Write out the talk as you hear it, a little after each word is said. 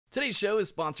Today's show is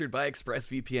sponsored by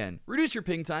ExpressVPN. Reduce your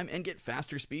ping time and get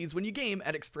faster speeds when you game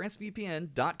at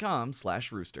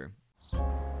expressvpn.com/rooster.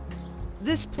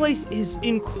 This place is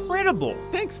incredible.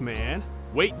 Thanks, man.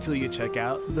 Wait till you check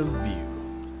out the view.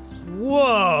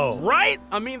 Whoa! Right?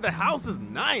 I mean, the house is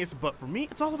nice, but for me,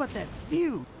 it's all about that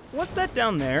view. What's that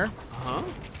down there? Huh?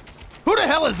 Who the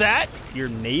hell is that? Your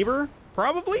neighbor,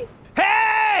 probably?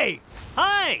 Hey!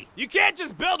 Hi! You can't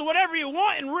just build whatever you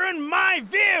want and ruin my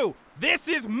view! This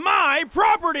is my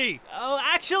property! Oh,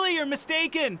 actually, you're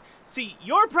mistaken. See,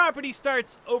 your property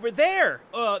starts over there.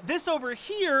 This over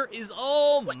here is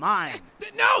all mine.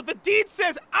 No, the deed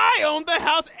says I own the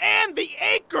house and the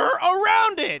acre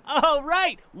around it! Oh,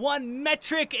 right, 1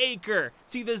 metric acre.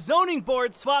 See, the zoning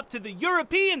board swapped to the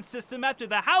European system after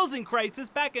the housing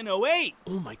crisis back in '08.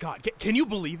 Oh my god, can you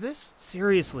believe this?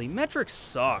 Seriously, metric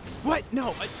sucks. What?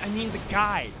 No, I mean the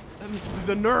guy. I mean,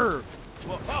 the nerve.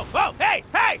 Whoa, hey!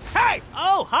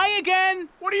 Oh, hi again.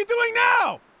 What are you doing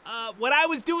now? What I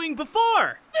was doing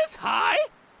before. This high?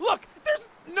 Look, there's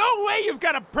no way you've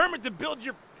got a permit to build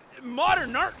your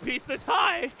modern art piece this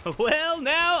high. Well,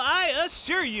 now I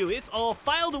assure you, it's all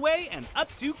filed away and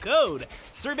up to code.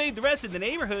 Surveyed the rest of the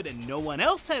neighborhood and no one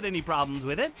else had any problems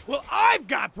with it. Well, I've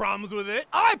got problems with it.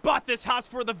 I bought this house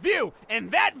for the view,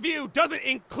 and that view doesn't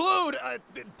include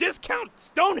discount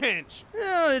Stonehenge.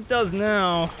 Yeah, it does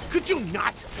now. Could you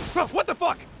not? What the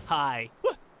fuck? Hi.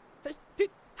 What?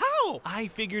 How? I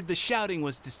figured the shouting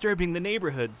was disturbing the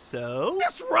neighborhood, so...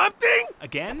 Disrupting?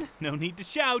 Again, no need to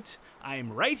shout.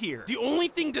 I'm right here. The only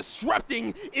thing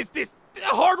disrupting is this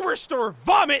hardware store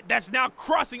vomit that's now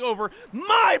crossing over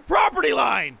my property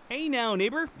line! Hey now,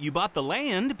 neighbor, you bought the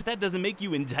land, but that doesn't make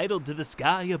you entitled to the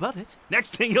sky above it.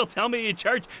 Next thing you'll tell me you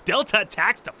charge Delta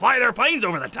tax to fly their planes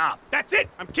over the top. That's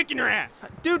it! I'm kicking your ass!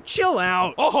 Dude, chill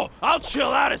out. Oh, I'll chill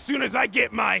out as soon as I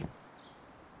get my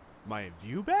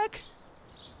view back?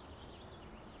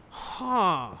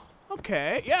 Huh.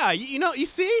 Okay. Yeah, you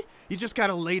see? You just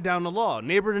gotta lay down the law,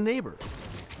 neighbor to neighbor.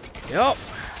 Yup.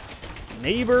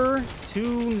 Neighbor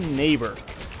to neighbor.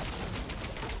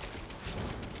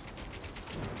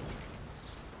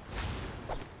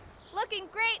 Looking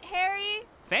great, Harry.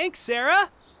 Thanks,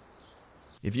 Sarah.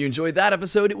 If you enjoyed that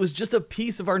episode, it was just a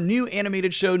piece of our new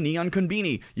animated show, Neon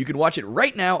Konbini. You can watch it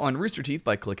right now on Rooster Teeth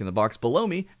by clicking the box below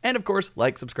me. And of course,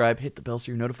 like, subscribe, hit the bell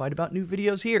so you're notified about new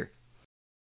videos here.